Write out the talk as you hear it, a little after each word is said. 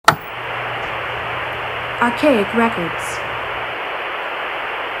Archaic Records.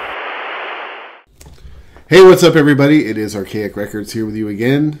 Hey, what's up, everybody? It is Archaic Records here with you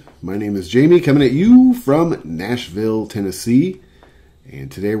again. My name is Jamie, coming at you from Nashville, Tennessee.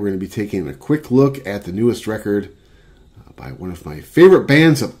 And today we're going to be taking a quick look at the newest record by one of my favorite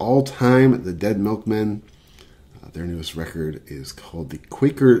bands of all time, the Dead Milkmen. Their newest record is called the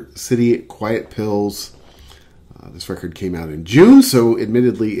Quaker City Quiet Pills. This record came out in June, so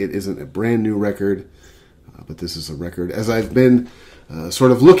admittedly it isn't a brand new record. But this is a record, as I've been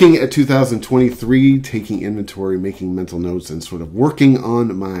sort of looking at 2023, taking inventory, making mental notes, and sort of working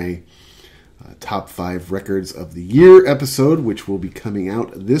on my top 5 records of the year episode, which will be coming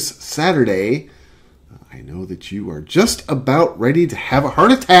out this Saturday. I know that you are just about ready to have a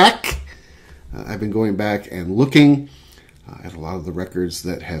heart attack. I've been going back and looking at a lot of the records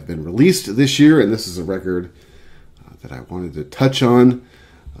that have been released this year, and this is a record that I wanted to touch on.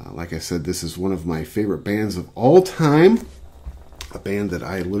 Like I said, this is one of my favorite bands of all time, a band that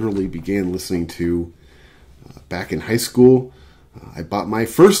I literally began listening to back in high school. I bought my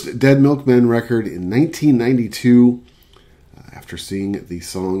first Dead Milkmen record in 1992 after seeing the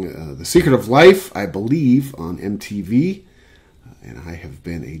song The Secret of Life, I believe, on MTV. And I have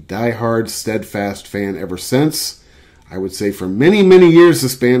been a diehard, steadfast fan ever since. I would say for many, many years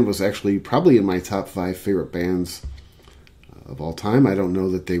this band was actually probably in my top 5 favorite bands of all time. I don't know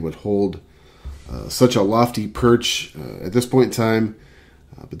that they would hold such a lofty perch at this point in time,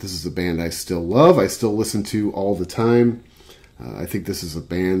 but this is a band I still love. I still listen to all the time. I think this is a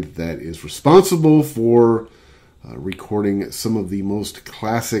band that is responsible for recording some of the most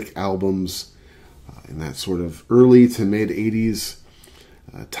classic albums in that sort of early to mid 80s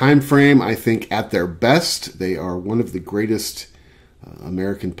time frame. I think at their best, they are one of the greatest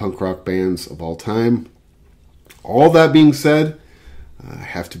American punk rock bands of all time. All that being said, I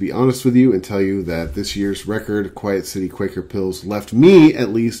have to be honest with you and tell you that this year's record, Quiet City Quaker Pills, left me at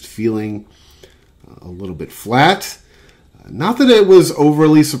least feeling a little bit flat. Not that it was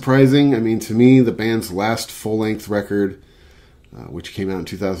overly surprising. I mean, to me, the band's last full-length record, which came out in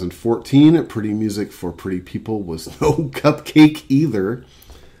 2014, Pretty Music for Pretty People, was no cupcake either.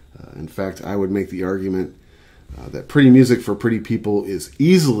 In fact, I would make the argument that Pretty Music for Pretty People is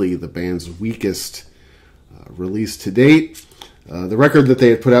easily the band's weakest release to date. The record that they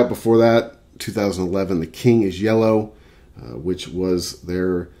had put out before that, 2011, The King is Yellow, which was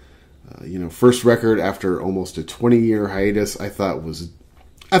their first record after almost a 20-year hiatus, I thought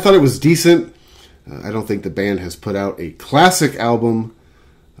it was decent. I don't think the band has put out a classic album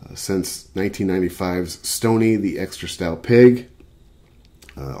since 1995's Stoney the Extra Stout Pig.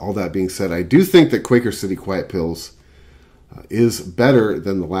 All that being said, I do think that Quaker City Quiet Pills is better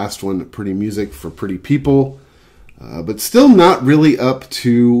than the last one, Pretty Music for Pretty People, but still not really up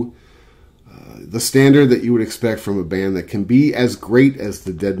to the standard that you would expect from a band that can be as great as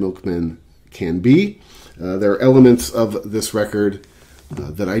the Dead Milkmen can be. There are elements of this record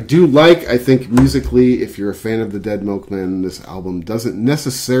that I do like. I think musically, if you're a fan of the Dead Milkmen, this album doesn't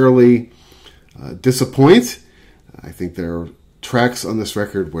necessarily disappoint. I think there are tracks on this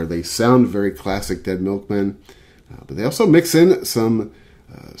record where they sound very classic Dead Milkmen, but they also mix in some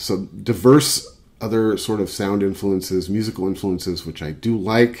diverse other sort of sound influences, musical influences, which I do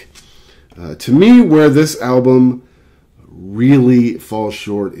like. To me, where this album really falls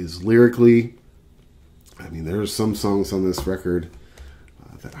short is lyrically. I mean, there are some songs on this record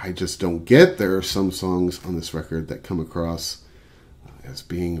that I just don't get. There are some songs on this record that come across as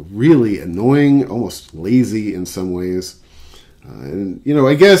being really annoying, almost lazy in some ways. And,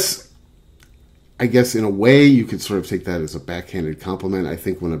 I guess in a way you could sort of take that as a backhanded compliment. I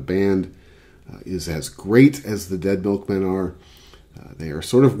think when a band is as great as the Dead Milkmen are, they are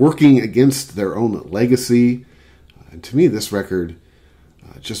sort of working against their own legacy. And to me, this record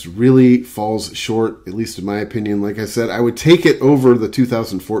just really falls short, at least in my opinion. Like I said, I would take it over the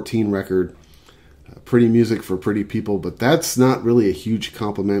 2014 record, Pretty Music for Pretty People, but that's not really a huge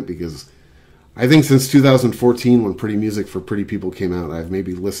compliment because I think since 2014, when Pretty Music for Pretty People came out, I've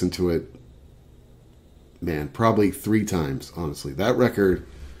maybe listened to it, probably 3 times, honestly. That record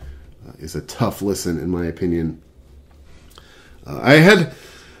is a tough listen, in my opinion. I had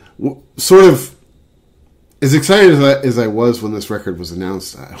sort of, as excited as I was when this record was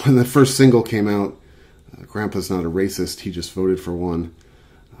announced, when the first single came out, Grandpa's Not a Racist, He Just Voted for One,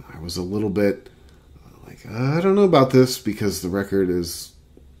 I was a little bit like, I don't know about this, because the record is,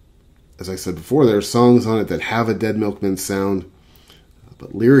 as I said before, there are songs on it that have a Dead Milkmen sound,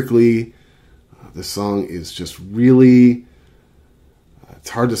 but lyrically, this song is just really, it's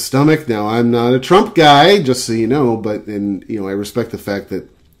hard to stomach. Now, I'm not a Trump guy, just so you know, but I respect the fact that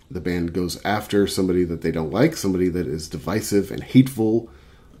the band goes after somebody that they don't like, somebody that is divisive and hateful,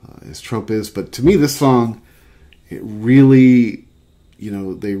 as Trump is. But to me, this song, it really,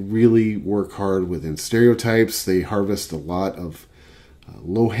 they really work hard within stereotypes. They harvest a lot of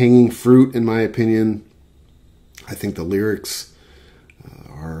low-hanging fruit, in my opinion. I think the lyrics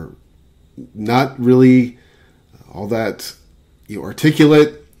are not really all that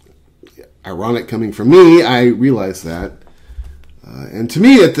articulate. Ironic coming from me, I realize that. And to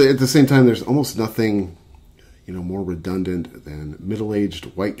me, at the same time, there's almost nothing, more redundant than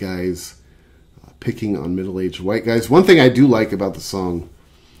middle-aged white guys picking on middle-aged white guys. One thing I do like about the song,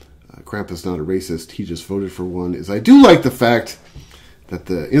 Krampus Not a Racist, He Just Voted for One, is I do like the fact that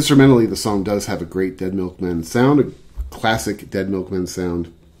instrumentally the song does have a great Dead Milkmen sound, a classic Dead Milkmen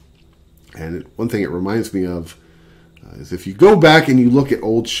sound. And one thing it reminds me of is if you go back and you look at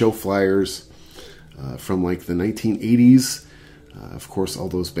old show flyers from like the 1980s, of course, all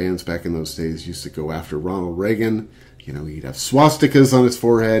those bands back in those days used to go after Ronald Reagan. He'd have swastikas on his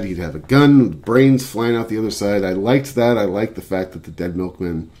forehead. He'd have a gun, brains flying out the other side. I liked that. I liked the fact that the Dead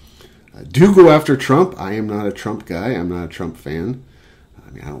Milkmen do go after Trump. I am not a Trump guy. I'm not a Trump fan.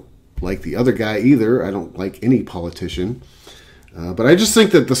 I don't like the other guy either. I don't like any politician. But I just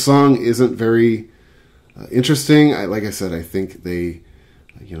think that the song isn't very interesting. Like I said, I think they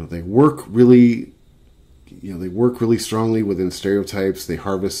work really... they work really strongly within stereotypes. They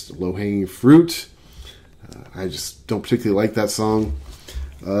harvest low-hanging fruit. I just don't particularly like that song.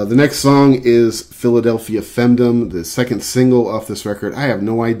 The next song is Philadelphia Femdom, the second single off this record. I have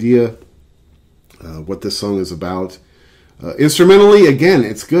no idea what this song is about. Instrumentally, again,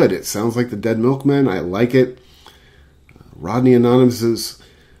 it's good. It sounds like the Dead Milkmen. I like it. Rodney Anonymous's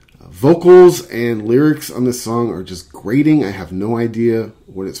vocals and lyrics on this song are just grating. I have no idea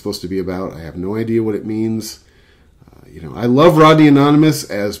what it's supposed to be about. I have no idea what it means. I love Rodney Anonymous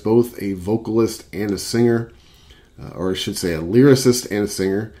as both a vocalist and a singer, or I should say a lyricist and a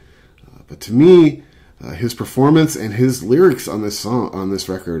singer. But to me, his performance and his lyrics on this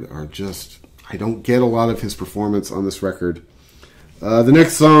record are just, I don't get a lot of his performance on this record. The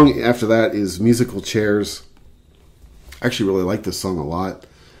next song after that is Musical Chairs. I actually really like this song a lot.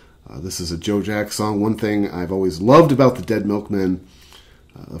 This is a Joe Jack song. One thing I've always loved about the Dead Milkmen,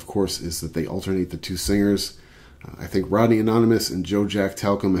 of course, is that they alternate the two singers. I think Rodney Anonymous and Joe Jack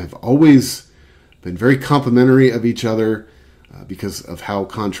Talcum have always been very complimentary of each other because of how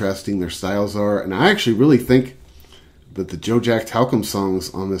contrasting their styles are. And I actually really think that the Joe Jack Talcum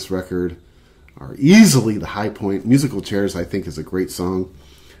songs on this record are easily the high point. Musical Chairs, I think, is a great song.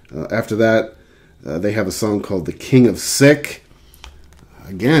 After that, they have a song called The King of Sick.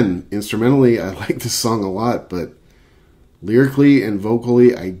 Again, instrumentally, I like this song a lot, but lyrically and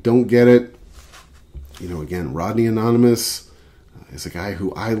vocally, I don't get it. Again, Rodney Anonymous is a guy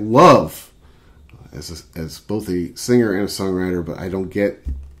who I love as both a singer and a songwriter, but I don't get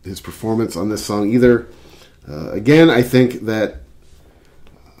his performance on this song either. Again, I think that,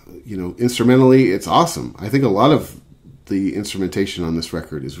 instrumentally, it's awesome. I think a lot of the instrumentation on this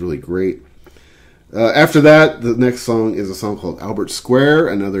record is really great. After that, the next song is a song called Albert Square,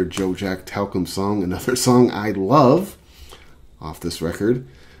 another Joe Jack Talcum song, another song I love off this record.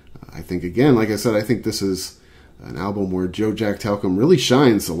 I think, again, like I said, I think this is an album where Joe Jack Talcum really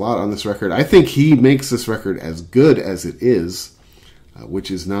shines a lot on this record. I think he makes this record as good as it is, which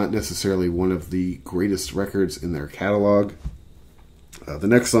is not necessarily one of the greatest records in their catalog. The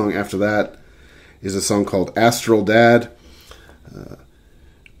next song after that is a song called Astral Dad.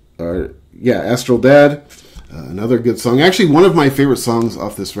 Astral Dad, another good song. Actually, one of my favorite songs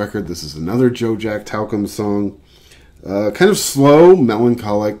off this record. This is another Joe Jack Talcum song. Kind of slow,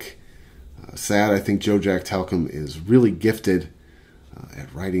 melancholic, sad. I think Joe Jack Talcum is really gifted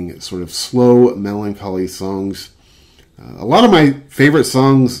at writing sort of slow, melancholy songs. A lot of my favorite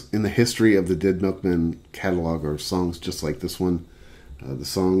songs in the history of the Dead Milkmen catalog are songs just like this one. The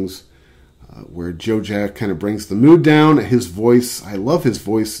songs where Joe Jack kind of brings the mood down. His voice, I love his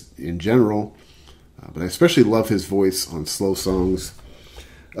voice in general, but I especially love his voice on slow songs.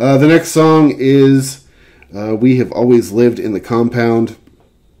 The next song is We Have Always Lived in the Compound.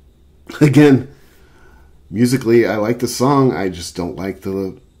 Again, musically, I like the song. I just don't like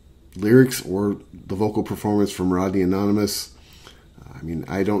the lyrics or the vocal performance from Rodney Anonymous.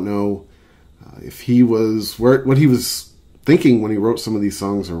 I don't know if he was what he was thinking when he wrote some of these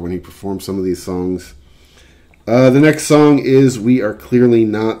songs or when he performed some of these songs. The next song is We Are Clearly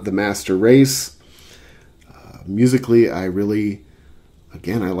Not the Master Race. Musically, I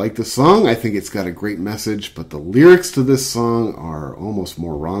like this song. I think it's got a great message, but the lyrics to this song are almost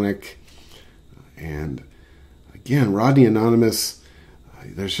moronic. And again, Rodney Anonymous,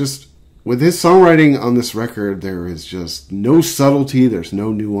 There's just, with his songwriting on this record, there is just no subtlety, there's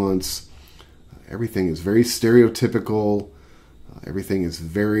no nuance. Everything is very stereotypical. Everything is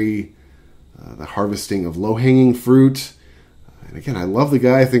very the harvesting of low-hanging fruit. And again, I love the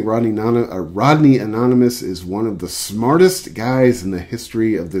guy. I think Rodney Anonymous is one of the smartest guys in the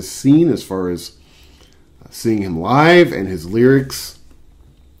history of this scene as far as seeing him live and his lyrics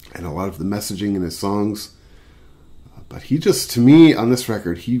and a lot of the messaging in his songs. But he just, to me, on this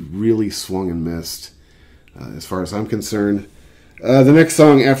record, he really swung and missed as far as I'm concerned. The next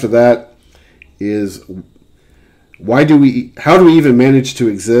song after that is How Do We Even Manage to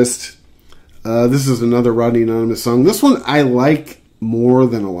Exist? This is another Rodney Anonymous song. This one I like more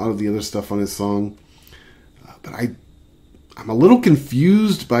than a lot of the other stuff on his song. But I'm a little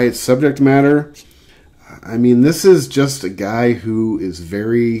confused by its subject matter. I mean, this is just a guy who is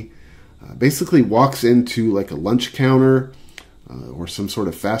very... basically walks into like a lunch counter or some sort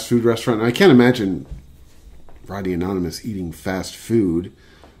of fast food restaurant. And I can't imagine Rodney Anonymous eating fast food.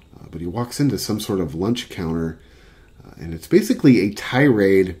 But he walks into some sort of lunch counter. And it's basically a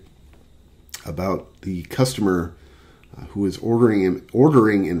tirade about the customer who is ordering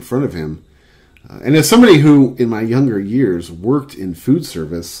in front of him. And as somebody who, in my younger years, worked in food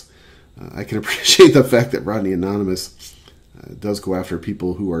service, I can appreciate the fact that Rodney Anonymous does go after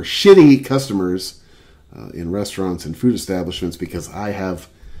people who are shitty customers in restaurants and food establishments, because I have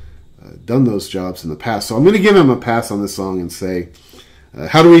done those jobs in the past. So I'm going to give him a pass on this song and say,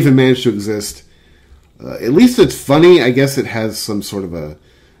 How Do We Even Manage to Exist? At least it's funny. I guess it has some sort of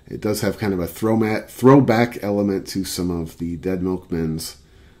it does have kind of a throwback element to some of the Dead Milkmen's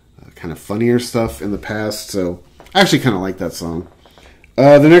kind of funnier stuff in the past. So I actually kind of like that song.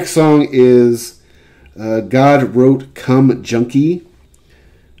 The next song is God Wrote Come Junkie.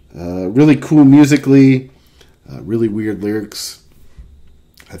 Really cool musically, really weird lyrics.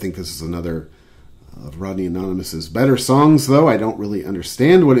 I think this is another of Rodney Anonymous's better songs, though. I don't really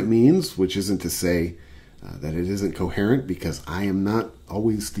understand what it means, which isn't to say that it isn't coherent, because I am not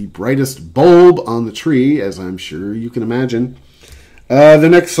always the brightest bulb on the tree, as I'm sure you can imagine. The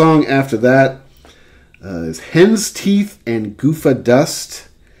next song after that is Hen's Teeth and Goofa Dust.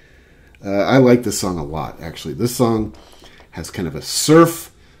 I like this song a lot, actually. This song has kind of a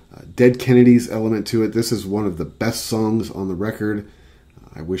surf, Dead Kennedys element to it. This is one of the best songs on the record.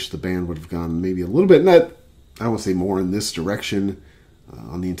 I wish the band would have gone maybe a little bit, I don't want to say more in this direction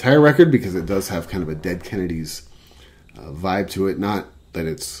on the entire record, because it does have kind of a Dead Kennedys vibe to it. Not that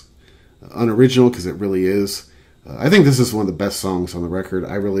it's unoriginal, because it really is. I think this is one of the best songs on the record.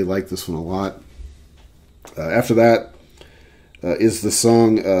 I really like this one a lot. After that is the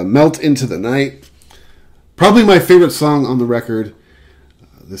song Melt Into the Night. Probably my favorite song on the record.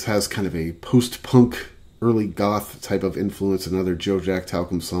 This has kind of a post-punk, early goth type of influence, another Joe Jack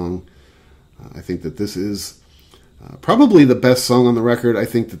Talcum song. I think that this is probably the best song on the record. I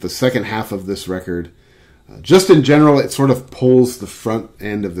think that the second half of this record, just in general, it sort of pulls the front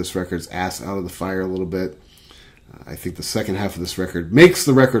end of this record's ass out of the fire a little bit. I think the second half of this record makes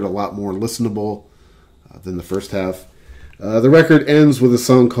the record a lot more listenable than the first half. The record ends with a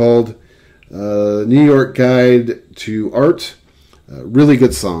song called New York Guide to Art. Really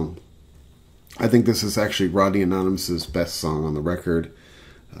good song. I think this is actually Rodney Anonymous's best song on the record.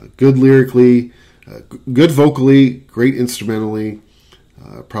 Good lyrically, good vocally, great instrumentally.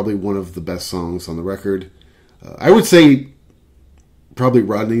 Probably one of the best songs on the record. I would say probably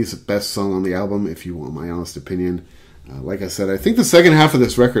Rodney's best song on the album, if you want my honest opinion. Like I said, I think the second half of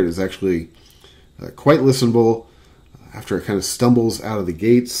this record is actually quite listenable after it kind of stumbles out of the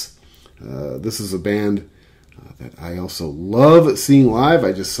gates. This is a band that I also love seeing live.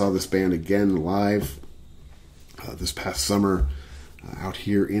 I just saw this band again live this past summer out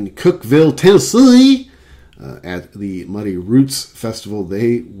here in Cookeville, Tennessee at the Muddy Roots Festival.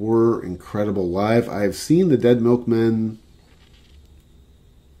 They were incredible live. I've seen the Dead Milkmen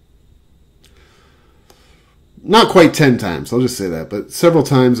not quite 10 times, I'll just say that, but several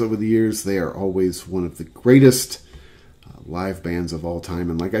times over the years. They are always one of the greatest live bands of all time.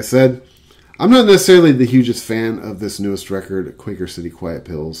 And like I said, I'm not necessarily the hugest fan of this newest record, Quaker City Quiet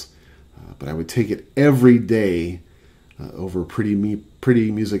Pills, but I would take it every day over Pretty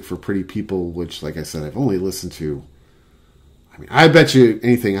Music for Pretty People, which, like I said, I've only listened to. I mean, I bet you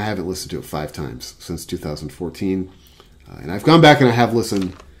anything I haven't listened to it 5 times since 2014. And I've gone back and I have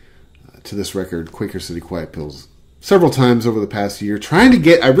listened to this record, Quaker City Quiet Pills, several times over the past year, trying to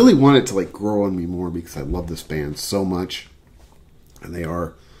get, I really want it to like grow on me more, because I love this band so much. And they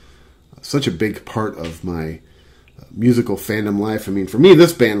are such a big part of my musical fandom life. I mean, for me,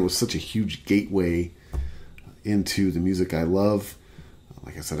 this band was such a huge gateway into the music I love.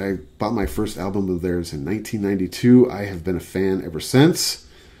 Like I said, I bought my first album of theirs in 1992. I have been a fan ever since.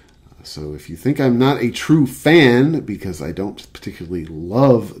 So if you think I'm not a true fan because I don't particularly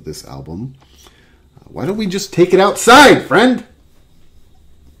love this album, why don't we just take it outside, friend?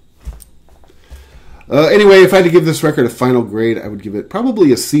 Anyway, if I had to give this record a final grade, I would give it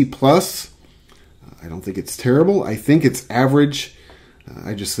probably a C+. I don't think it's terrible. I think it's average.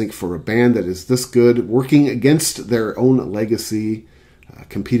 I just think for a band that is this good, working against their own legacy,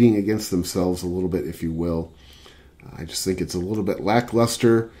 competing against themselves a little bit, if you will, I just think it's a little bit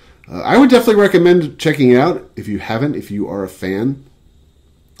lackluster. I would definitely recommend checking it out if you haven't, if you are a fan.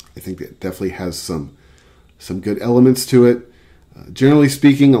 I think it definitely has some good elements to it. Generally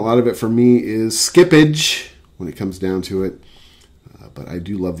speaking, a lot of it for me is skippage when it comes down to it. But I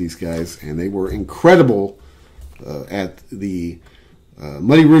do love these guys, and they were incredible at the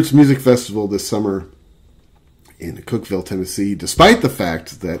Muddy Roots Music Festival this summer in Cookeville, Tennessee, despite the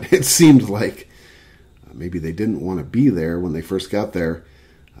fact that it seemed like maybe they didn't want to be there when they first got there.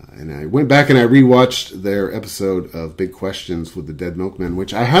 And I went back and I rewatched their episode of Big Questions with the Dead Milkmen,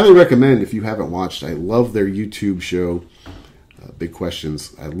 which I highly recommend if you haven't watched. I love their YouTube show, Big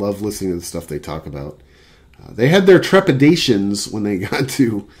Questions. I love listening to the stuff they talk about. They had their trepidations when they got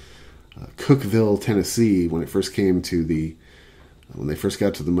to Cookeville, Tennessee, when they first got to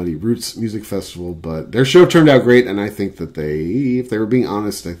the Muddy Roots Music Festival. But their show turned out great, and I think that if they were being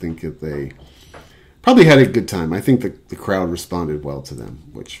honest, I think that they probably had a good time. I think the crowd responded well to them,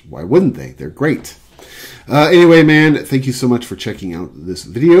 which, why wouldn't they? They're great. Anyway, man, thank you so much for checking out this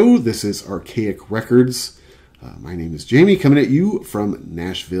video. This is Archaic Records. My name is Jamie, coming at you from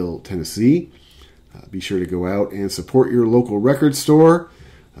Nashville, Tennessee. Be sure to go out and support your local record store.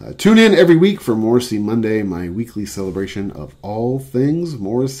 Tune in every week for Morrissey Monday, my weekly celebration of all things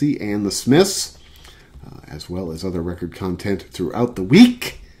Morrissey and the Smiths, as well as other record content throughout the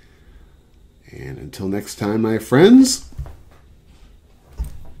week. And until next time, my friends,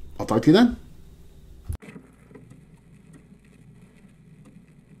 I'll talk to you then.